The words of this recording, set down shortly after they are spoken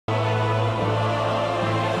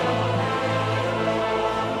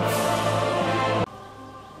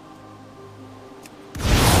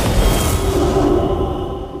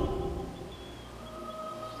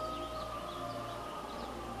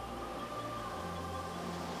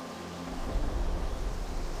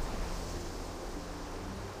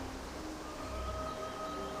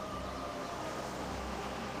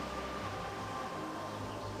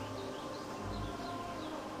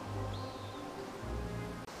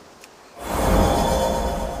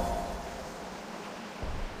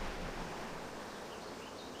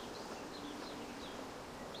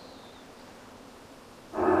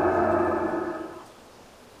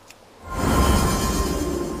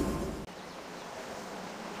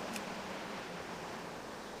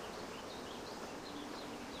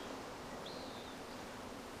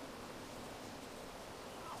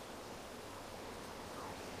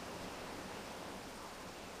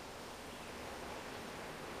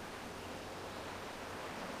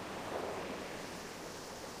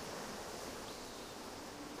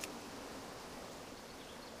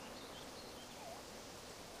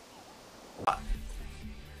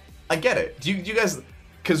I get it. Do you guys...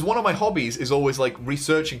 Because one of my hobbies is always, like,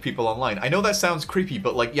 researching people online. I know that sounds creepy,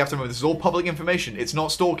 but, like, you have to remember this is all public information. It's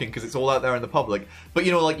not stalking, because it's all out there in the public. But,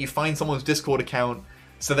 you know, like, you find someone's Discord account,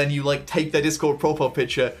 so then you, like, take their Discord profile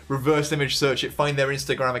picture, reverse image search it, find their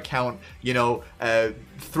Instagram account, you know,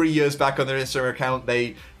 3 years back on their Instagram account,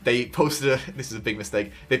 they posted a... This is a big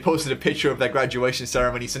mistake. They posted a picture of their graduation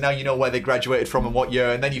ceremony, so now you know where they graduated from and what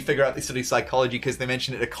year, and then you figure out they study psychology because they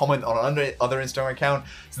mentioned it in a comment on other Instagram account.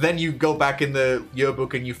 So then you go back in the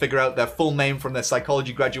yearbook and you figure out their full name from their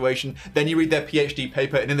psychology graduation. Then you read their PhD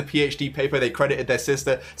paper, and in the PhD paper they credited their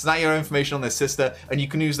sister. So now you have information on their sister, and you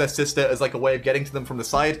can use their sister as like a way of getting to them from the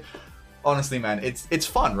side. Honestly, man, it's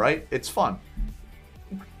fun, right? It's fun.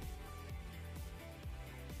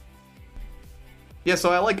 Yeah,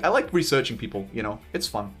 so I like researching people, you know, it's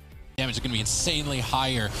fun. Damage is going to be insanely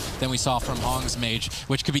higher than we saw from Hong's Mage,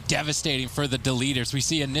 which could be devastating for the deleters. We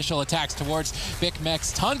see initial attacks towards Big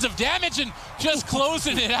Mex, tons of damage, and just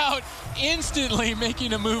closing it out, instantly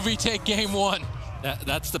making a movie take game one.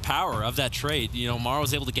 That's the power of that trade. You know, Mara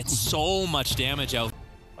was able to get so much damage out.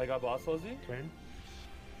 I got boss Lizzie. Turn.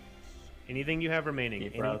 Anything you have remaining,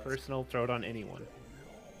 any personal, throw it on anyone.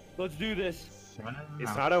 Let's do this.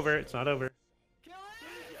 It's not over, it's not over.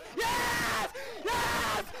 Yes!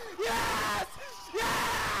 Yes! Yes!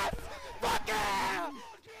 Yes! Fuck yeah!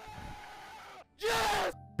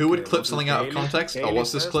 Yes! Who would clip something out of context? Oh,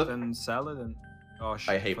 what's this clip? And salad and... Oh,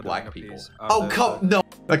 I hate black people. Please. Oh, come... No!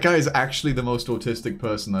 That guy is actually the most autistic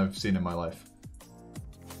person I've seen in my life.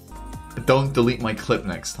 Don't delete my clip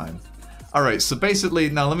next time. Alright, so basically,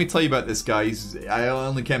 now let me tell you about this guy. I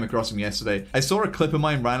only came across him yesterday. I saw a clip of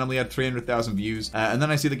mine randomly had 300,000 views, and then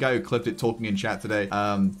I see the guy who clipped it talking in chat today.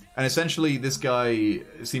 And essentially, this guy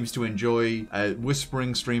seems to enjoy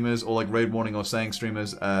whispering streamers, or like raid warning or saying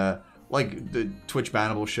streamers, like the Twitch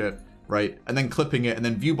bannable shit, right? And then clipping it, and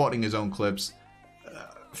then viewbotting his own clips.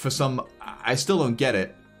 For some, I still don't get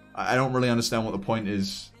it. I don't really understand what the point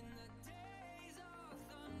is.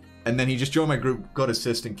 And then he just joined my group, got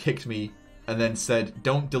assist, and kicked me. And then said,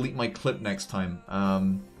 don't delete my clip next time.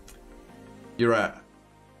 You're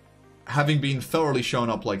having been thoroughly shown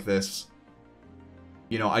up like this,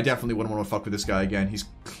 you know, I definitely wouldn't want to fuck with this guy again. He's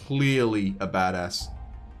clearly a badass.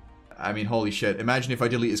 I mean, holy shit. Imagine if I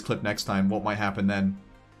delete his clip next time, what might happen then?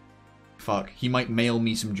 Fuck. He might mail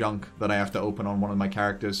me some junk that I have to open on one of my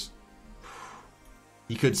characters.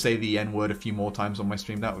 He could say the N-word a few more times on my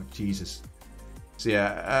stream. That would... Jesus. So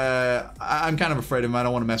yeah, I'm kind of afraid of him. I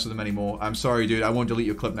don't want to mess with him anymore. I'm sorry, dude. I won't delete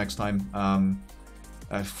your clip next time.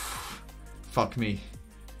 Fuck me.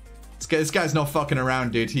 This guy's not fucking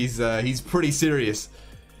around, dude. He's pretty serious.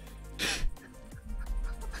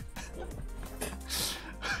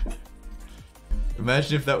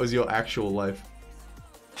 Imagine if that was your actual life.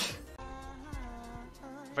 If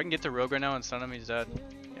I can get to Rogue right now and stun him, he's dead.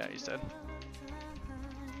 Yeah, he's dead.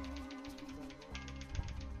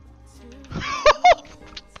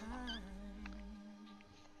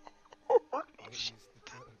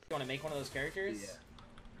 You want to make one of those characters?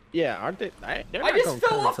 Yeah, aren't they? They're I not just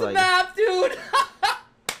fell off the like... map, dude!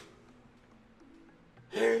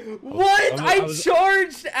 What? I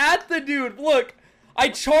charged at the dude. Look, I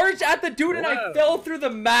charged at the dude and I fell through the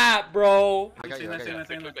map, bro. Close guy. Get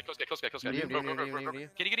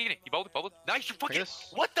it. He bubbled. Nice, you fucking...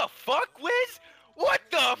 What the fuck, Wiz? What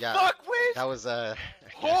the fuck, Wiz? That was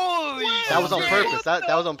Holy that was on purpose. That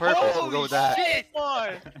was on purpose. We'll go with that. Shit.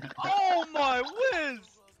 Oh my Wiz!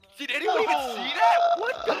 Did anyone even